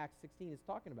 That's what Acts 16 is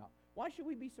talking about. Why should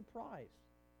we be surprised?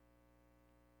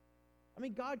 I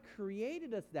mean, God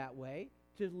created us that way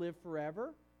to live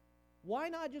forever. Why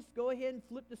not just go ahead and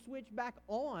flip the switch back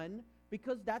on,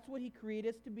 because that's what he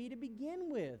created us to be to begin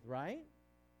with, right?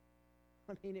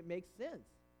 I mean, it makes sense.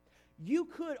 You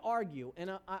could argue,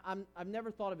 and I've never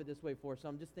thought of it this way before, so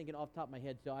I'm just thinking off the top of my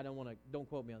head, so don't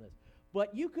quote me on this.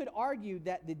 But you could argue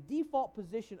that the default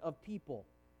position of people,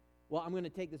 well, I'm going to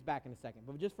take this back in a second,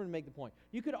 but just for to make the point,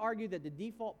 you could argue that the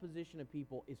default position of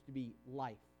people is to be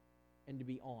life and to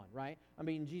be on, right? I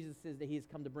mean, Jesus says that he has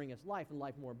come to bring us life and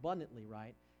life more abundantly,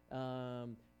 right?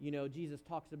 Jesus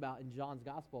talks about in John's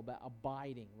gospel about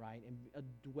abiding, right? And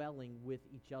dwelling with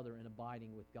each other and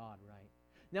abiding with God, right?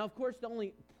 Now, of course,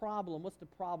 what's the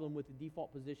problem with the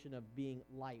default position of being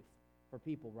life for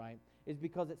people, right? Is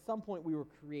because at some point we were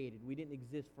created. We didn't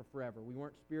exist for forever. We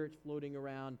weren't spirits floating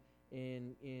around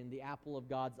in the apple of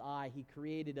God's eye. He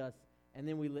created us, and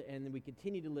then we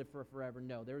continue to live for forever.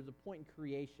 No, there was a point in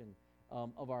creation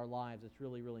of our lives that's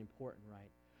really, really important,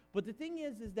 right? But the thing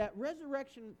is that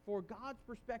resurrection, for God's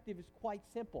perspective, is quite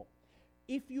simple.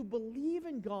 If you believe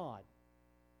in God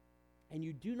and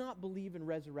you do not believe in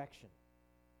resurrection,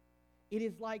 it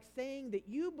is like saying that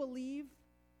you believe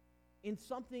in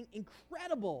something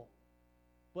incredible,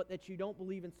 but that you don't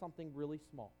believe in something really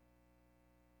small.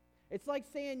 It's like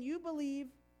saying you believe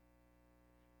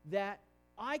that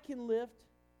I can lift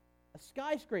a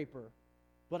skyscraper,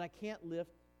 but I can't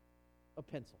lift a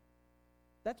pencil.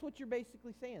 That's what you're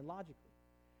basically saying, logically.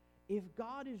 If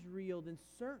God is real, then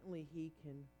certainly he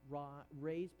can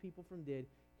raise people from the dead.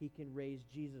 He can raise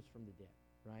Jesus from the dead,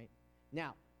 right?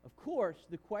 Now, of course,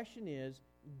 the question is,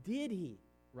 did he,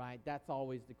 right? That's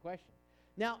always the question.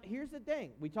 Now, here's the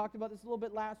thing. We talked about this a little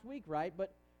bit last week, right?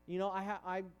 But, you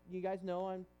guys know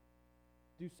I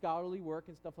do scholarly work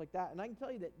and stuff like that, and I can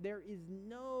tell you that there is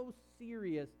no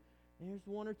serious, there's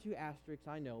one or two asterisks,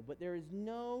 I know, but there is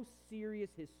no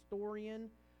serious historian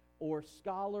or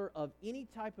scholar of any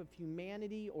type of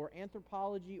humanity or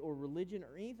anthropology or religion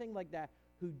or anything like that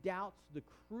who doubts the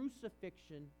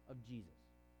crucifixion of Jesus.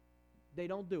 They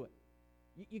don't do it.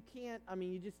 You can't,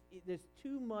 there's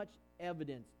too much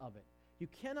evidence of it. You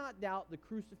cannot doubt the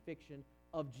crucifixion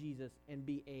of Jesus and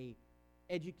be a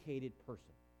educated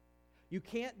person. You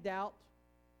can't doubt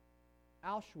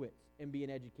Auschwitz and be an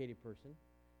educated person.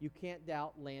 You can't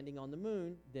doubt landing on the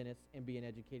moon, Dennis, and be an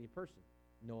educated person.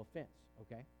 No offense,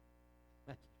 okay?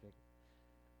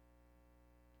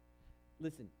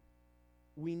 Listen,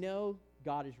 we know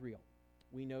God is real.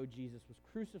 We know Jesus was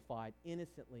crucified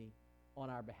innocently on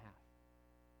our behalf.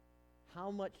 How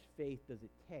much faith does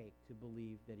it take to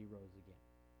believe that he rose again?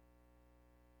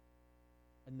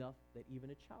 Enough that even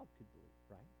a child could believe,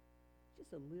 right?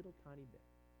 Just a little tiny bit.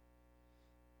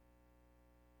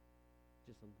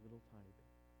 Just a little tiny bit.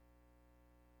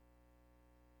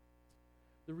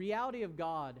 The reality of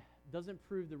God doesn't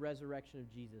prove the resurrection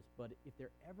of Jesus, but if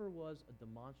there ever was a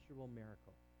demonstrable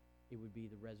miracle, it would be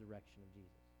the resurrection of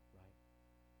Jesus, right?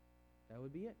 That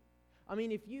would be it. I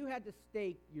mean, if you had to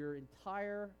stake your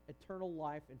entire eternal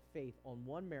life and faith on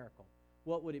one miracle,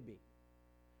 what would it be?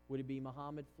 Would it be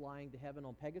Muhammad flying to heaven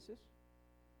on Pegasus?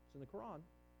 It's in the Quran.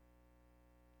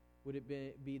 Would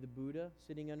it be the Buddha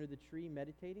sitting under the tree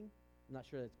meditating? I'm not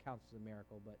sure that counts as a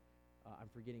miracle, but I'm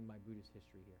forgetting my Buddhist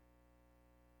history here.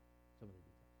 Some of the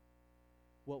details.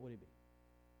 What would it be?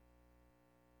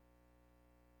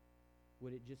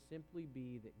 Would it just simply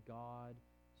be that God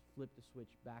flipped the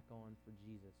switch back on for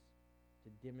Jesus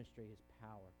to demonstrate his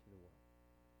power to the world?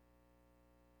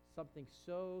 Something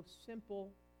so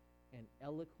simple and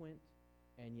eloquent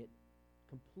and yet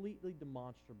completely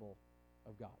demonstrable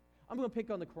of God. I'm going to pick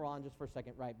on the Quran just for a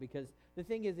second, right? Because the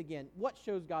thing is, again, what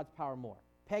shows God's power more?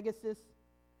 Pegasus?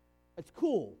 It's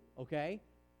cool, okay?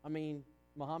 I mean,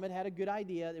 Muhammad had a good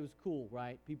idea. It was cool,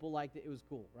 right? People liked it. It was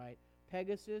cool, right?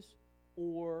 Pegasus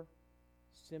or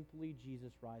simply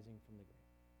Jesus rising from the grave?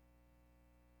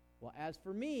 Well, as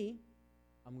for me,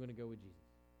 I'm going to go with Jesus.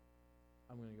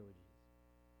 I'm going to go with Jesus.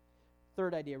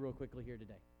 Third idea real quickly here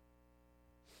today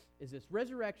is this.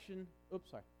 Resurrection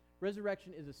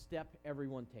is a step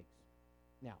everyone takes.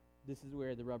 Now, this is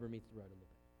where the rubber meets the road a little bit.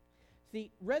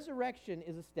 See, resurrection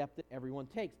is a step that everyone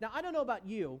takes. Now, I don't know about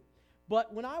you,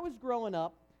 but when I was growing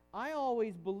up, I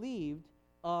always believed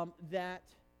that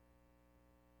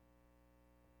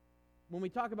when we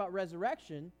talk about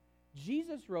resurrection,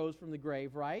 Jesus rose from the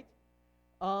grave, right?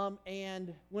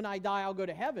 And when I die, I'll go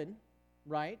to heaven,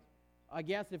 right? I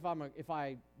guess if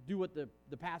I do what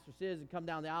the pastor says and come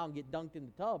down the aisle and get dunked in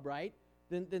the tub, right?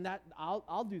 Then that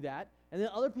I'll do that. And then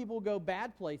other people will go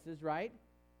bad places, right?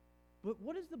 But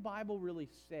what does the Bible really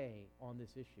say on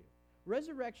this issue?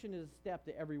 Resurrection is a step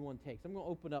that everyone takes. I'm going to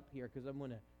open up here because I'm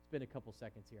going to spend a couple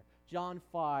seconds here. John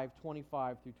 5,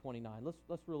 25 through 29.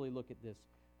 Let's really look at this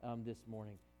this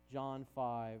morning. John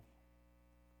 5,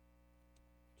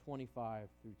 25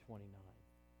 through 29.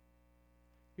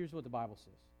 Here's what the Bible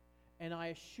says. And I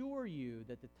assure you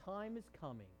that the time is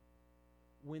coming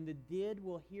when the dead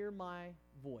will hear my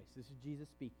voice. This is Jesus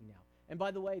speaking now. And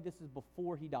by the way, this is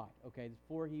before he died, okay?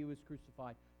 Before he was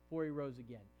crucified, before he rose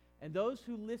again. And those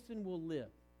who listen will live.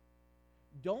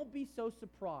 Don't be so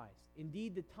surprised.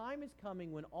 Indeed, the time is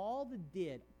coming when all the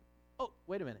dead... Oh,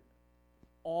 wait a minute.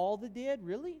 All the dead?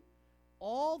 Really?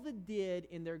 All the dead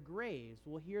in their graves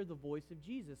will hear the voice of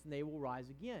Jesus, and they will rise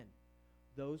again.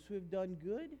 Those who have done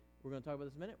good, we're going to talk about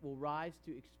this in a minute, will rise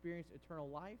to experience eternal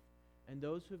life, and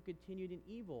those who have continued in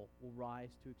evil will rise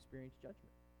to experience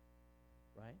judgment.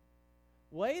 Right?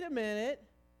 Wait a minute.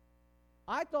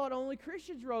 I thought only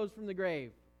Christians rose from the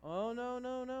grave. Oh, no.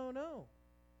 No.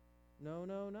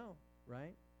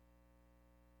 Right?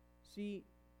 See,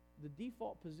 the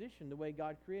default position, the way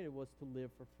God created, was to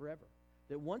live for forever.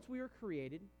 That once we were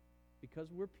created,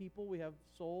 because we're people, we have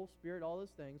soul, spirit, all those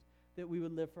things, that we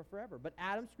would live for forever. But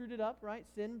Adam screwed it up, right?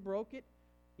 Sin broke it.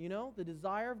 You know, the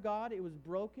desire of God, it was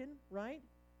broken, right?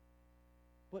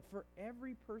 But for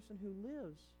every person who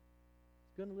lives,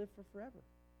 is going to live for forever.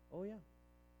 Oh, yeah.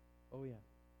 Oh, yeah.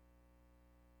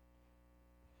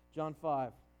 John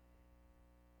 5.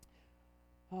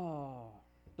 Oh,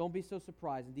 don't be so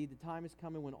surprised. Indeed, the time is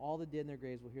coming when all the dead in their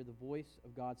graves will hear the voice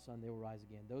of God's Son. They will rise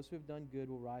again. Those who have done good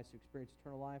will rise to experience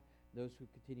eternal life. Those who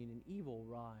continue in evil will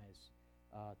rise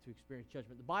to experience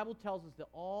judgment. The Bible tells us that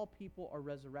all people are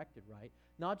resurrected, right?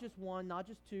 Not just one, not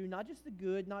just two, not just the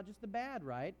good, not just the bad,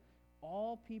 right?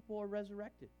 All people are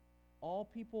resurrected. All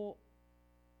people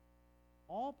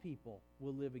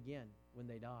will live again when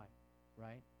they die,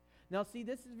 right? Now, see,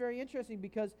 this is very interesting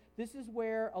because this is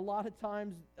where a lot of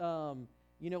times,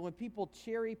 when people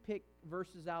cherry pick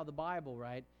verses out of the Bible,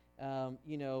 right?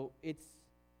 It's,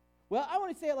 well, I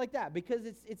want to say it like that because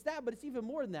it's that, but it's even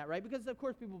more than that, right? Because, of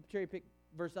course, people cherry pick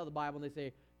verses out of the Bible and they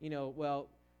say,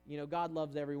 God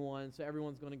loves everyone, so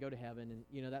everyone's going to go to heaven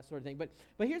and, that sort of thing.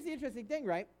 But here's the interesting thing,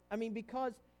 right? I mean,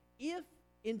 because if,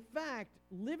 in fact,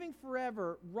 living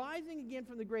forever, rising again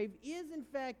from the grave is, in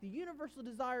fact, the universal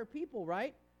desire of people,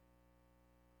 right?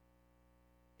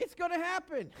 It's going to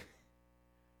happen,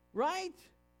 right?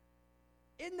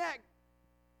 Isn't that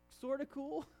sort of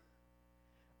cool?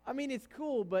 I mean, it's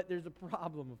cool, but there's a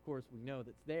problem, of course, we know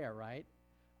that's there, right?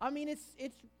 I mean, it's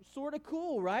sort of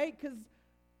cool, right? Because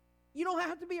you don't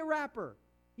have to be a rapper.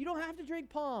 You don't have to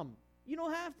drink palm. You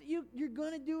don't have to, you're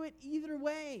going to do it either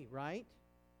way, right?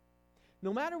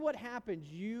 No matter what happens,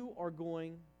 you are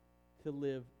going to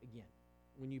live again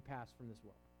when you pass from this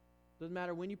world. Doesn't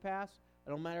matter when you pass. It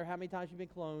don't matter how many times you've been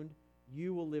cloned.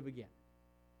 You will live again.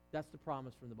 That's the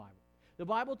promise from the Bible. The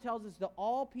Bible tells us that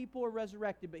all people are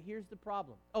resurrected, but here's the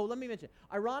problem. Oh, let me mention.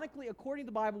 Ironically, according to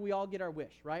the Bible, we all get our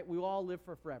wish, right? We all live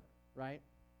for forever, right?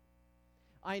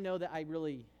 I know that I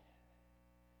really...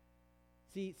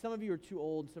 See, some of you are too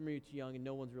old, some of you are too young, and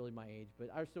no one's really my age, but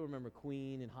I still remember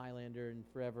Queen and Highlander and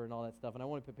Forever and all that stuff, and I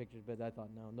want to put pictures, but I thought,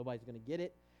 no, nobody's going to get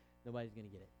it. Nobody's going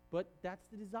to get it. But that's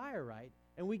the desire, right?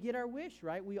 And we get our wish,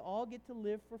 right? We all get to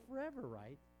live for forever,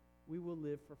 right? we will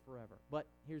live for forever. But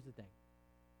here's the thing.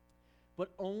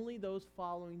 But only those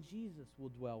following Jesus will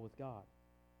dwell with God,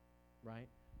 right?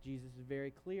 Jesus is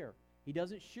very clear. He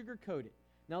doesn't sugarcoat it.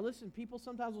 Now listen, people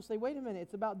sometimes will say, wait a minute,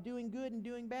 it's about doing good and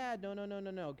doing bad. No,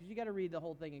 because you got to read the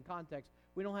whole thing in context.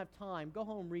 We don't have time. Go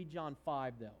home, read John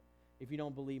 5, though, if you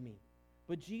don't believe me.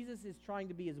 But Jesus is trying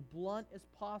to be as blunt as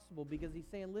possible because he's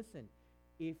saying, listen,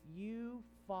 if you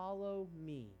follow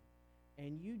me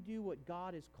and you do what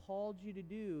God has called you to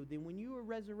do, then when you are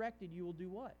resurrected, you will do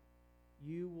what?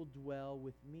 You will dwell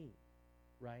with me,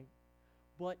 right?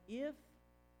 But if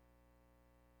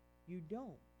you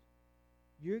don't,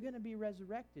 you're going to be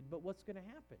resurrected, but what's going to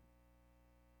happen?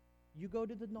 You go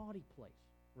to the naughty place,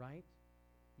 right?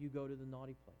 You go to the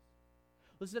naughty place.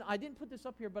 Listen, I didn't put this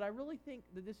up here, but I really think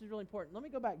that this is really important. Let me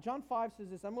go back. John 5 says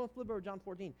this. I'm going to flip over to John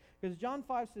 14, because John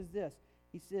 5 says this.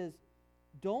 He says,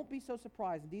 don't be so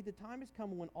surprised. Indeed, the time has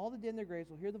come when all the dead in their graves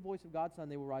will hear the voice of God's Son.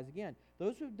 They will rise again.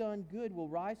 Those who have done good will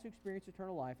rise to experience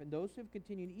eternal life, and those who have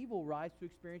continued evil will rise to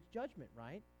experience judgment,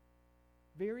 right?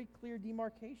 Very clear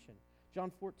demarcation.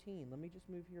 John 14, let me just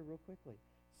move here real quickly.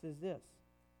 It says this.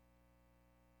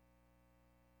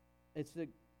 It's a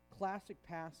classic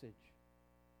passage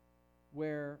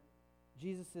where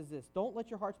Jesus says this, don't let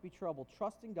your hearts be troubled.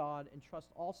 Trust in God and trust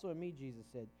also in me, Jesus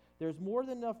said. There's more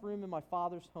than enough room in my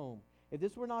Father's home. If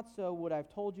this were not so, would I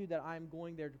have told you that I am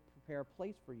going there to prepare a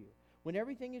place for you? When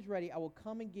everything is ready, I will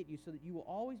come and get you so that you will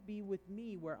always be with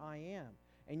me where I am,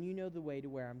 and you know the way to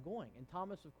where I'm going. And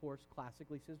Thomas, of course,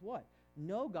 classically says what?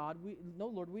 No,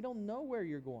 Lord, we don't know where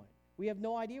you're going. We have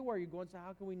no idea where you're going, so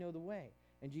how can we know the way?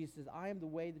 And Jesus says, I am the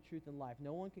way, the truth, and life.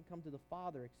 No one can come to the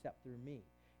Father except through me.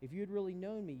 If you had really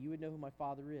known me, you would know who my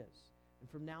Father is. And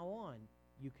from now on,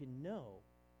 you can know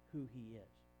who he is,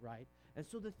 right? And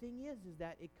so the thing is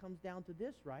that it comes down to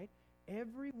this, right?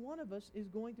 Every one of us is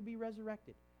going to be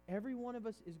resurrected. Every one of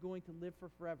us is going to live for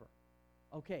forever.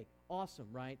 Okay, awesome,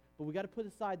 right? But we got to put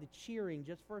aside the cheering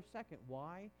just for a second.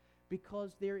 Why?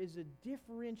 Because there is a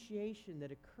differentiation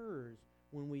that occurs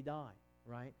when we die,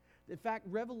 right? In fact,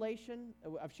 Revelation,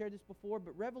 I've shared this before,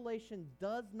 but Revelation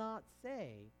does not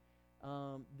say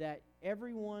that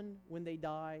everyone, when they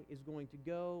die, is going to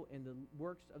go and the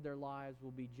works of their lives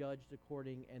will be judged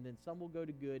according, and then some will go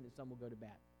to good and some will go to bad.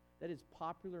 That is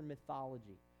popular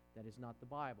mythology. That is not the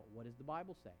Bible. What does the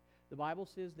Bible say? The Bible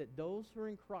says that those who are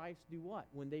in Christ do what?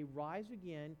 When they rise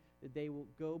again, that they will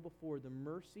go before the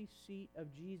mercy seat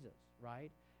of Jesus,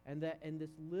 right? And this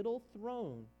little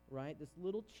throne, right, this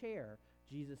little chair,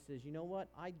 Jesus says, you know what?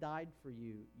 I died for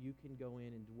you. You can go in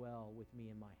and dwell with me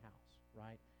in my house,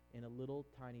 right? In a little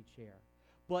tiny chair.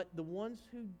 But the ones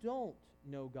who don't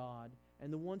know God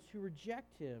and the ones who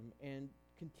reject him and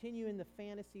continue in the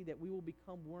fantasy that we will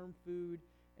become worm food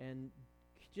and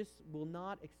just will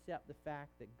not accept the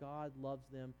fact that God loves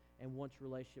them and wants a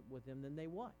relationship with them, then they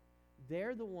what?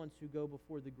 They're the ones who go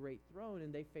before the great throne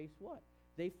and they face what?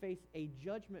 They face a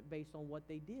judgment based on what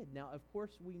they did. Now, of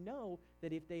course, we know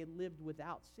that if they lived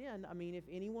without sin, I mean, if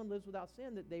anyone lives without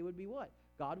sin, that they would be what?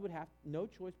 God would have no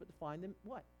choice but to find them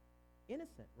what?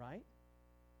 Innocent, right?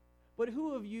 But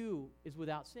who of you is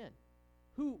without sin?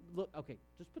 Who, look, okay,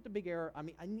 just put the big arrow. I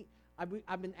mean,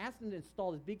 I've been asking to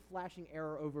install this big flashing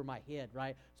arrow over my head,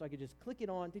 right? So I could just click it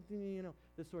on, you know,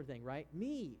 this sort of thing, right?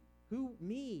 Me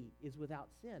is without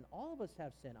sin. All of us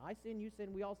have sin. I sin, you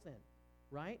sin, we all sin,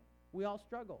 right? We all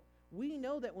struggle. We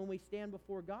know that when we stand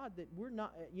before God that we're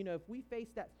not, you know, if we face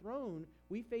that throne,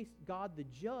 we face God the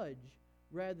judge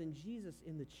rather than Jesus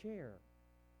in the chair.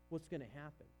 What's going to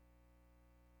happen?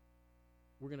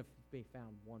 We're going to be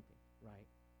found wanting, right?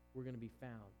 We're going to be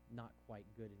found not quite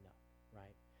good enough,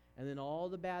 right? And then all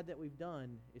the bad that we've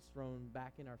done is thrown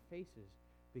back in our faces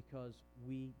because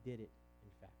we did it,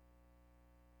 in fact.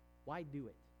 Why do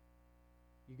it?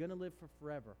 You're going to live for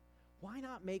forever. Why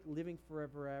not make living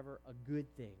forever a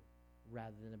good thing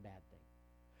rather than a bad thing?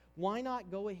 Why not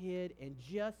go ahead and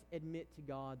just admit to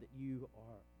God that you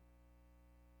are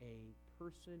a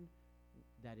person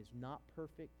that is not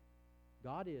perfect?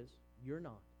 God is, you're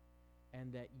not.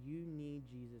 And that you need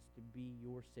Jesus to be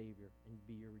your Savior and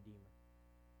be your Redeemer.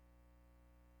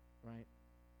 Right?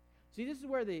 See, this is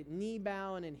where the knee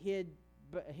bowing and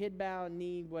head bow and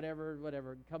knee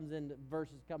whatever comes into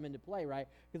verses come into play, right?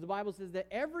 Because the Bible says that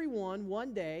everyone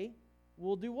one day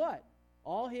will do what?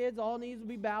 All heads, all knees will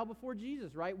be bowed before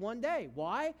Jesus, right? One day.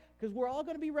 Why? Because we're all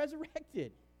going to be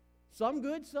resurrected. Some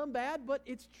good, some bad, but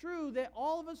it's true that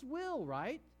all of us will,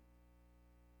 right?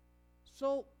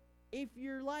 So if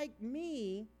you're like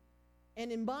me,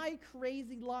 and in my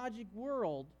crazy logic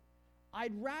world,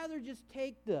 I'd rather just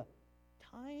take the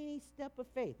tiny step of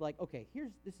faith. Like, okay,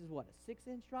 this is what, a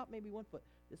 6-inch drop, maybe 1 foot.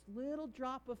 this little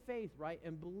drop of faith, right,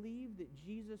 and believe that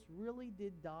Jesus really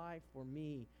did die for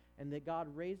me and that God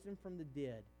raised him from the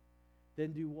dead,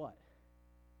 then do what?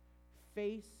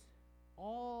 Face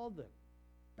all the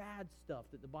bad stuff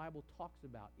that the Bible talks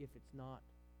about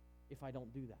if I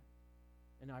don't do that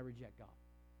and I reject God.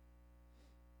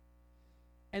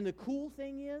 And the cool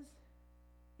thing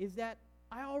is that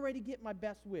I already get my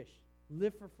best wish,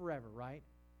 live for forever, right?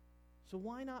 So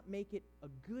why not make it a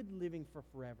good living for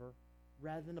forever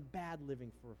rather than a bad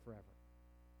living for forever?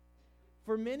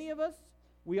 For many of us,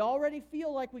 we already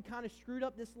feel like we kind of screwed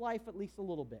up this life at least a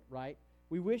little bit, right?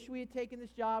 We wish we had taken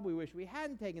this job. We wish we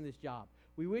hadn't taken this job.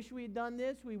 We wish we had done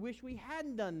this. We wish we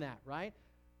hadn't done that, right?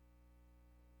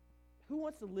 Who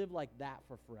wants to live like that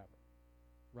for forever,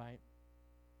 right?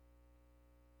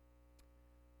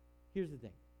 Here's the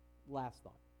thing. Last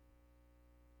thought.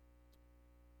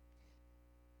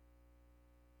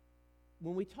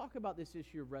 When we talk about this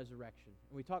issue of resurrection,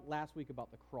 and we talked last week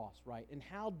about the cross, right, and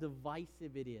how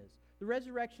divisive it is, the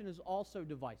resurrection is also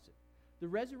divisive. The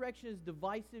resurrection is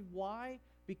divisive. Why?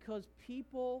 Because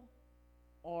people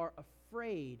are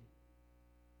afraid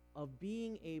of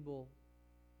being able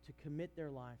to commit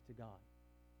their life to God,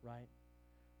 right?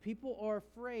 People are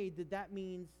afraid that that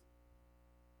means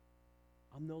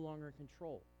I'm no longer in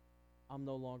control. I'm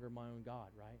no longer my own God,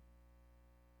 right?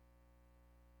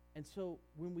 And so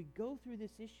when we go through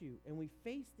this issue and we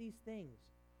face these things,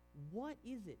 what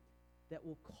is it that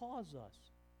will cause us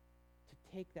to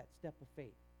take that step of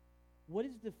faith? What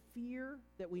is the fear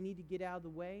that we need to get out of the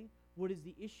way? What is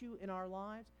the issue in our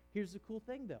lives? Here's the cool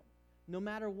thing, though. No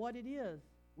matter what it is,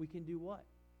 we can do what?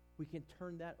 We can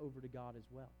turn that over to God as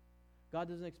well. God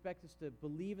doesn't expect us to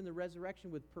believe in the resurrection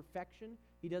with perfection.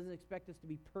 He doesn't expect us to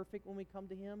be perfect when we come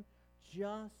to Him.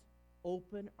 Just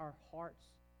open our hearts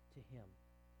to Him.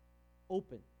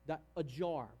 Open. A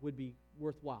jar would be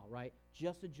worthwhile, right?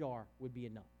 Just a jar would be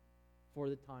enough for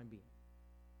the time being.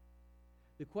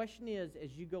 The question is,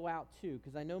 as you go out too,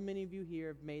 because I know many of you here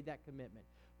have made that commitment,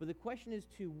 but the question is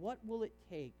too, what will it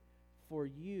take for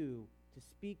you to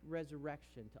speak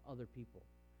resurrection to other people?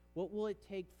 What will it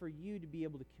take for you to be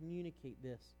able to communicate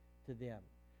this to them?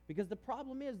 Because the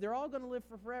problem is, they're all going to live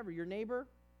for forever. Your neighbor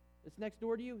that's next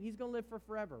door to you, he's going to live for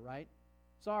forever, right?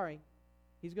 Sorry.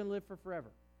 He's going to live for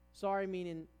forever. Sorry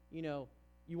meaning, you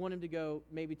want him to go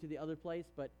maybe to the other place,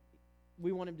 but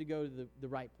we want him to go to the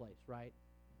right place, right?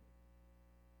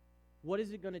 What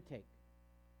is it going to take?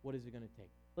 What is it going to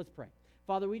take? Let's pray.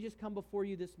 Father, we just come before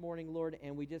you this morning, Lord,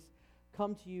 and we just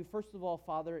come to you. First of all,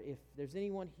 Father, if there's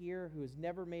anyone here who has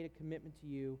never made a commitment to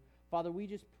you, Father, we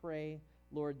just pray,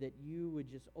 Lord, that you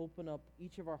would just open up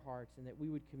each of our hearts and that we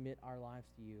would commit our lives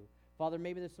to you. Father,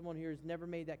 maybe there's someone here who's never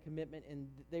made that commitment and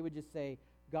they would just say,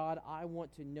 God, I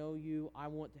want to know you. I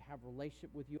want to have a relationship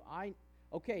with you. I'm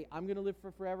going to live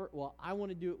for forever. Well, I want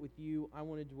to do it with you. I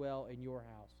want to dwell in your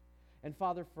house. And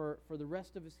Father, for the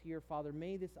rest of us here, Father,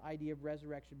 may this idea of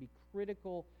resurrection be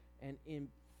critical and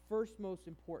first most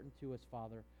important to us,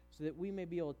 Father, so that we may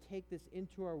be able to take this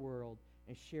into our world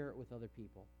and share it with other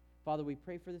people. Father, we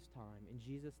pray for this time. In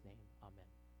Jesus' name.